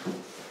on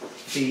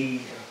the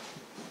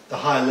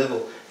higher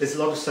level, there's a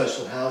lot of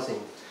social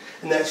housing.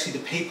 And actually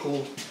the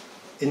people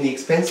in the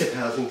expensive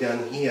housing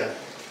down here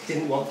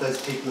didn't want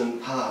those people in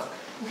the park.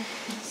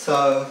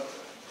 So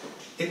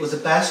it was a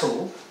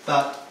battle,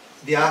 but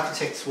the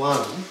architects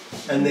won,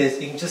 and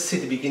you can just see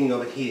the beginning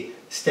of it here,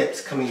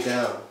 steps coming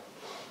down.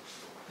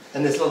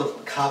 And there's a lot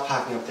of car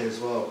parking up there as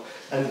well.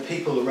 And the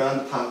people around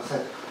the park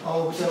saying,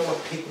 oh, we don't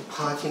want people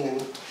parking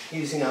and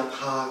using our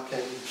park.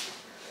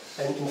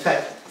 And in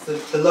fact,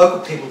 the local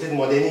people didn't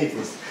want any of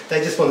this.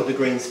 They just wanted the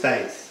green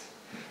space.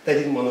 They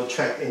didn't want to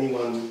attract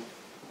anyone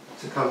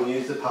to come and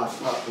use the park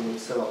apart from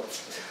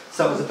themselves.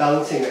 So it was a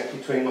balancing act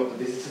between what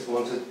the visitors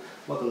wanted,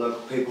 what the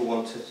local people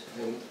wanted,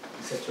 and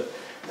etc.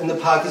 And the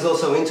park is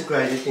also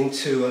integrated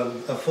into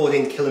a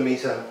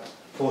 14-kilometre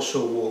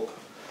foreshore walk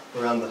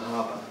around the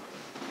harbour.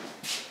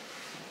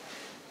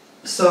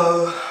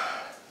 So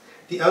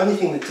the only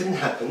thing that didn't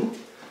happen,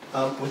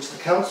 which the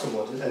council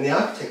wanted and the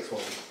architects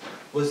wanted,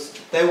 was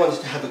they wanted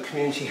to have a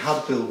community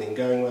hub building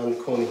going around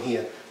the corner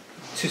here,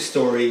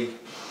 2-storey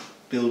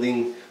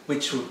building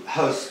which would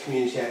host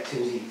community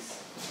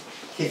activities,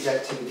 kids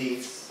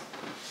activities,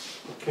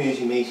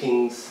 community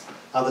meetings,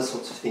 other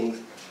sorts of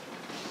things.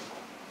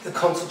 The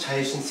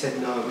consultation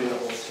said no, we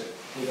don't want it.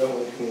 We don't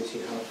want a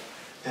community hub.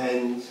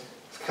 And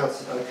the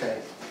council said,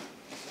 okay,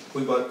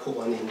 we won't put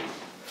one in.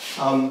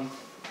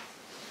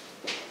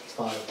 It's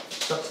fine.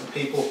 It's up to the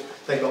people.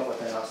 They got what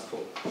they asked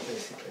for,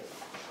 basically.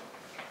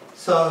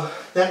 So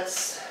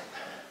that's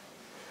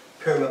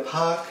Pirrama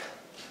Park.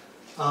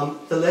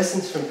 The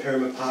lessons from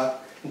Pirrama Park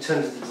in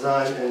terms of the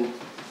design and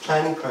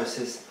planning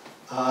process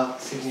are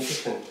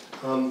significant.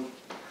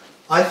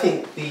 I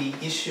think the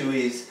issue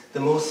is the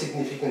more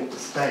significant the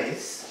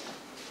space,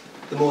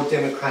 the more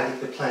democratic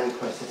the planning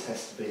process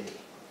has to be.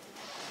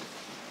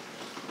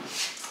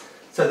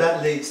 So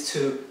that leads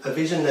to a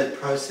vision-led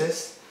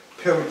process.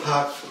 Pirrama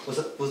Park was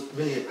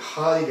really a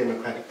highly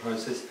democratic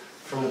process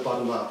from the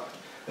bottom up.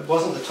 It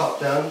wasn't the top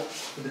down,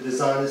 with the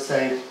designers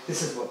saying,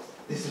 this is what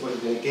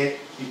you're going to get,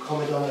 you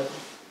comment on it.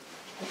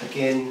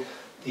 Again,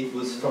 it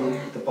was from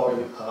the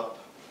bottom up.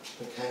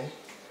 Okay?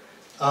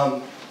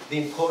 The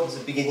importance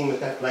of beginning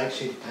with that blank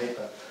sheet of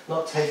paper,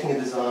 not taking a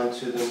design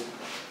to them,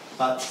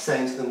 but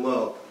saying to them,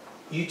 well,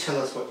 you tell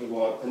us what you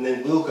want, and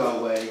then we'll go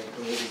away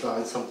and we'll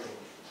design something.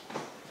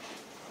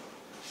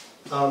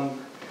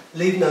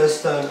 Leave no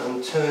stone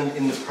unturned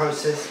in the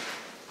process.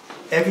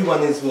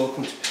 Everyone is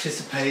welcome to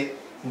participate,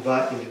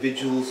 invite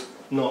individuals,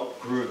 not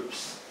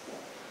groups.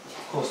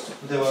 Of course,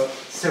 there were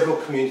several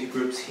community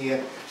groups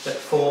here that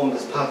formed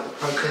as part of the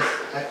protest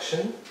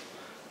action.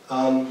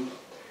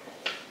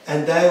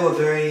 And they were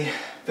very,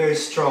 very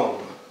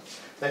strong.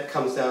 That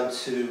comes down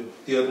to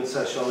the urban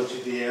sociology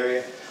of the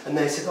area. And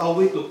they said, oh,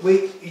 look,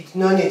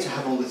 no need to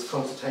have all this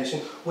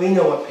consultation. We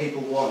know what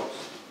people want.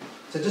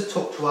 So just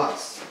talk to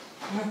us.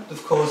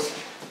 Of course,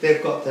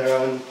 they've got their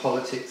own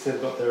politics,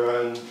 they've got their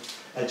own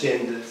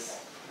agendas.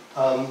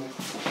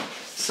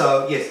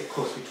 So yes, of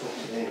course we talked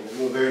to them, and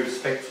we were very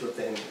respectful of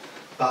them,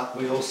 but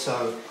we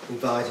also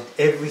invited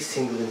every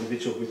single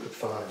individual we could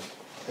find.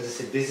 As I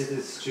said,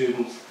 visitors,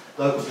 students,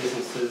 local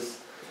businesses.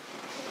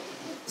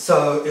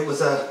 So it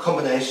was a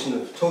combination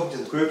of talking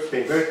to the groups,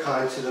 being very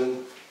kind to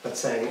them, but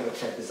saying,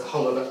 okay, there's a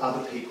whole lot of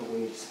other people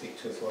we need to speak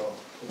to as well.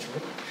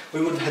 Okay?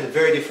 We would have had a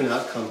very different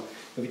outcome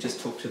if we just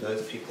talked to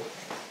those people.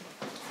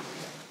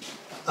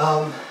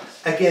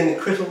 Again,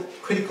 the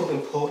critical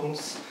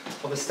importance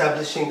of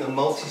establishing a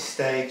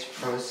multi-stage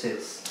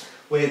process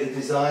where the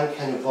design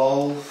can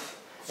evolve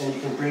and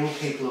you can bring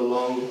people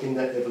along in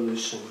that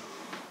evolution,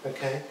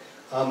 okay?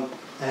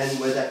 And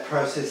where that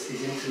process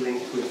is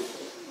interlinked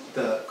with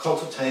the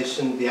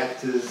consultation, the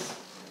actors,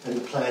 and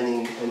the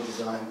planning and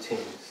design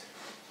teams.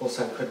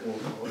 Also incredibly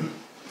important.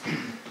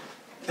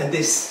 And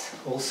this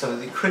also,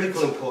 the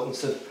critical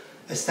importance of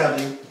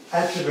establishing,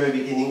 at the very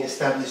beginning,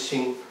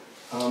 establishing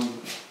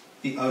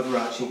the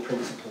overarching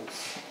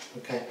principles,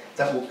 okay,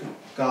 that will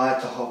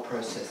guide the whole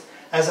process.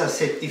 As I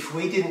said, if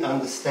we didn't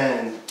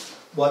understand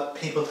what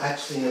people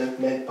actually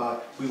meant by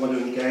we want to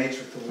engage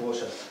with the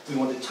water, we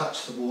want to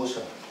touch the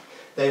water,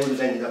 they would have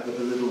ended up with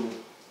a little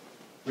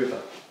river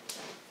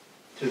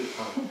to the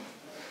park.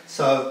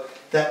 So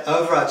that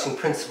overarching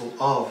principle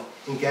of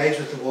engage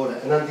with the water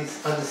and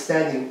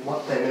understanding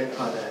what they meant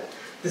by that.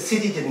 The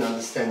city didn't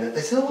understand that.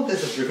 They said, oh,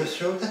 there's a river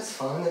through it, that's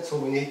fine, that's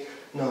all we need.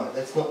 No,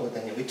 that's not what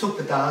they need. We took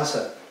the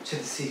data to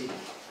the city.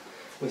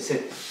 We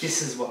said,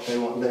 this is what they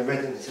want. And they read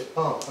it and they said,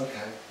 oh,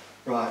 okay,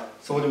 right.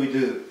 So what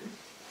do?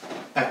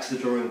 Back to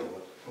the drawing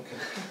board. Okay.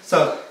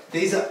 So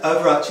these are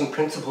overarching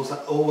principles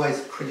are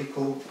always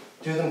critical.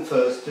 Do them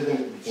first, do them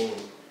at the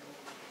beginning.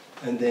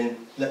 And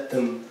then let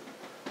them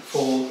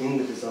fall in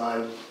the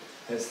design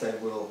as they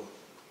will.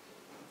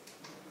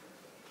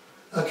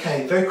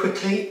 Okay, very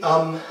quickly,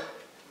 an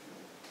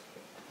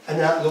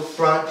outlook,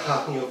 Bryant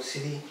Park, New York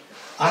City.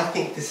 I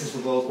think this is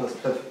the world's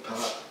most perfect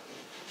park.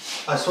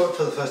 I saw it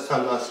for the first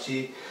time last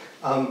year.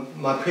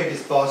 My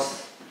previous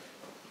boss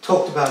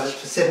talked about it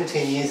for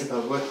 17 years that I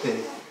worked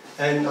there,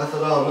 and I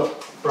thought, oh, not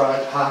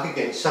Bryant Park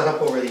again, shut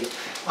up already.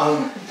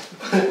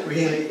 But it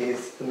really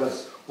is the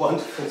most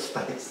wonderful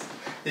space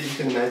that you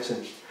can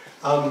imagine.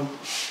 Alright,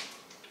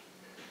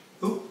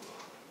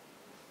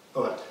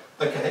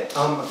 okay,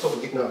 I thought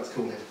we'd get notes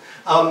coming in.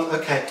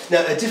 Okay,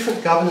 now a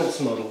different governance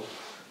model.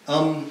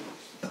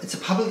 It's a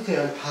publicly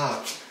owned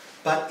park,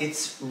 but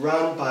it's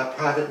run by a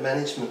private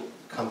management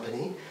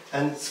company,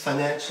 and it's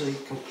financially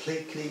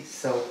completely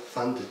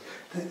self-funded.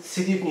 The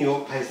City of New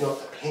York pays not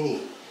a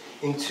penny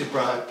into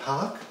Bryant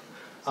Park.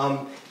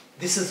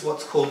 This is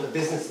what's called a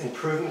business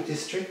improvement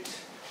district.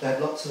 They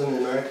have lots of them in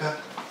America,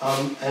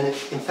 and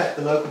in fact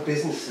the local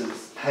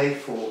businesses pay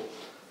for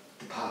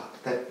the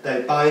park.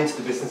 They buy into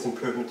the business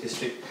improvement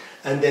district,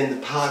 and then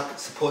the park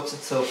supports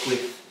itself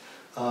with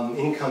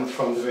income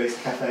from the various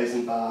cafes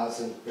and bars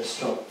and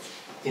restaurants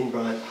in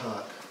Bryant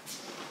Park.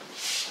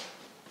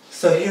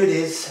 So here it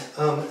is,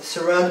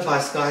 surrounded by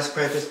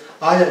skyscrapers.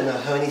 I don't know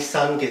how any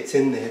sun gets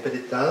in there, but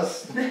it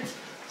does.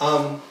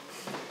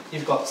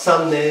 You've got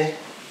sun there.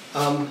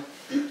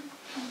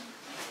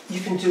 You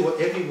can do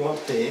whatever you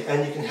want there,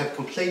 and you can have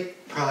complete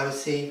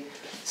privacy.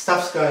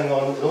 Stuff's going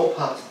on in all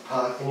parts of the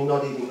park, and you're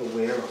not even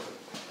aware of it.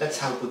 That's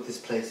how good this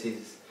place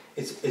is.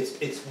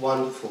 It's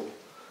wonderful.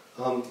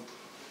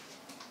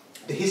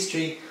 The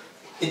history,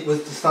 it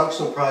was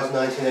dysfunctional prior to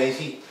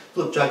 1980,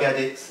 full of drug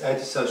addicts,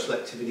 antisocial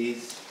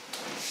activities.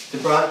 The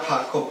Bryant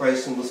Park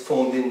Corporation was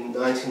formed in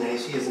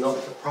 1980 as a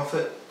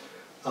not-for-profit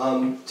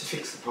to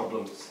fix the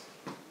problems.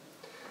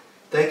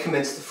 They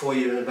commenced the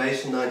four-year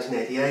renovation in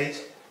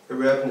 1988. It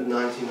reopened in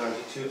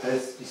 1992,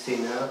 as you see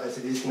now, as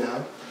it is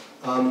now.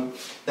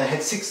 They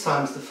had 6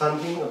 times the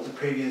funding of the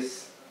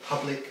previous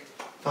public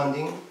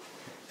funding,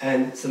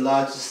 and it's the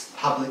largest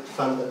privately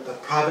funded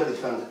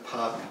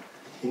park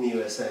in the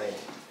USA.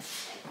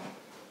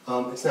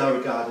 It's now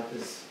regarded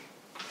as,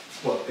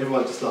 well,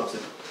 everyone just loves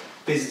it.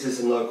 Visitors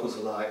and locals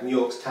alike, New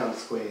York's town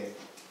square.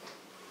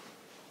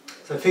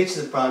 So features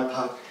of Bryant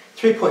Park,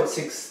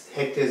 3.6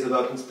 hectares of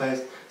open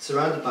space,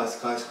 surrounded by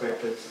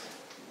skyscrapers.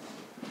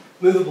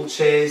 Movable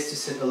chairs to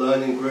sit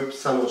alone in groups,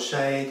 sun or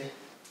shade.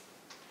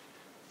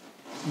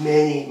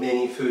 Many,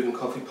 many food and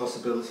coffee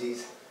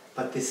possibilities,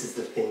 but this is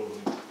the thing.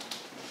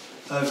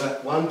 Over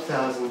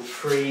 1,000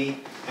 free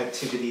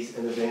activities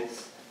and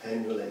events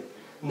annually.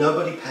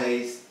 Nobody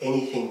pays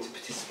anything to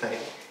participate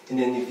in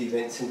any of the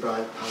events in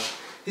Bryant Park.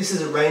 This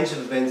is a range of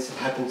events that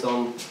happens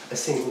on a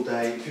single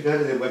day. If you go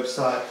to their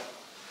website,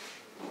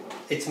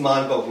 it's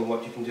mind-boggling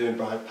what you can do in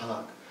Bryant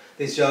Park.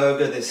 There's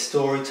yoga, there's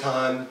story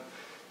time,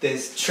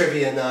 there's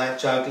trivia night,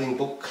 juggling,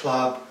 book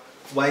club,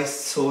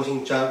 waste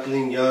sorting,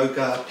 juggling,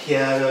 yoga,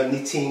 piano,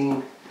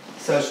 knitting,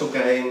 social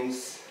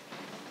games,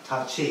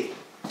 tai chi.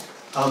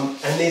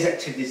 And these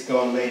activities go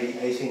on maybe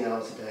 18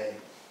 hours a day.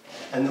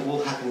 And they're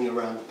all happening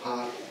around the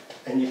park.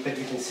 And you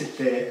can sit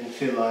there and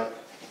feel like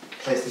the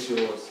place is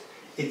yours.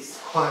 It's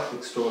quite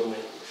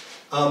extraordinary.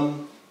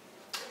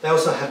 They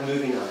also have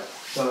movie night.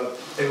 So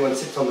everyone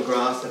sits on the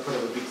grass, they put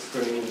up a big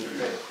screen and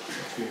they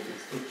watch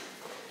movies.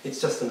 It's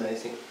just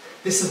amazing.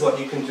 This is what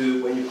you can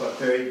do when you've got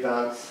very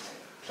advanced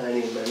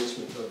planning and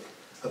management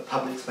of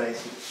public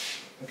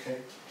spaces.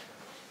 Okay.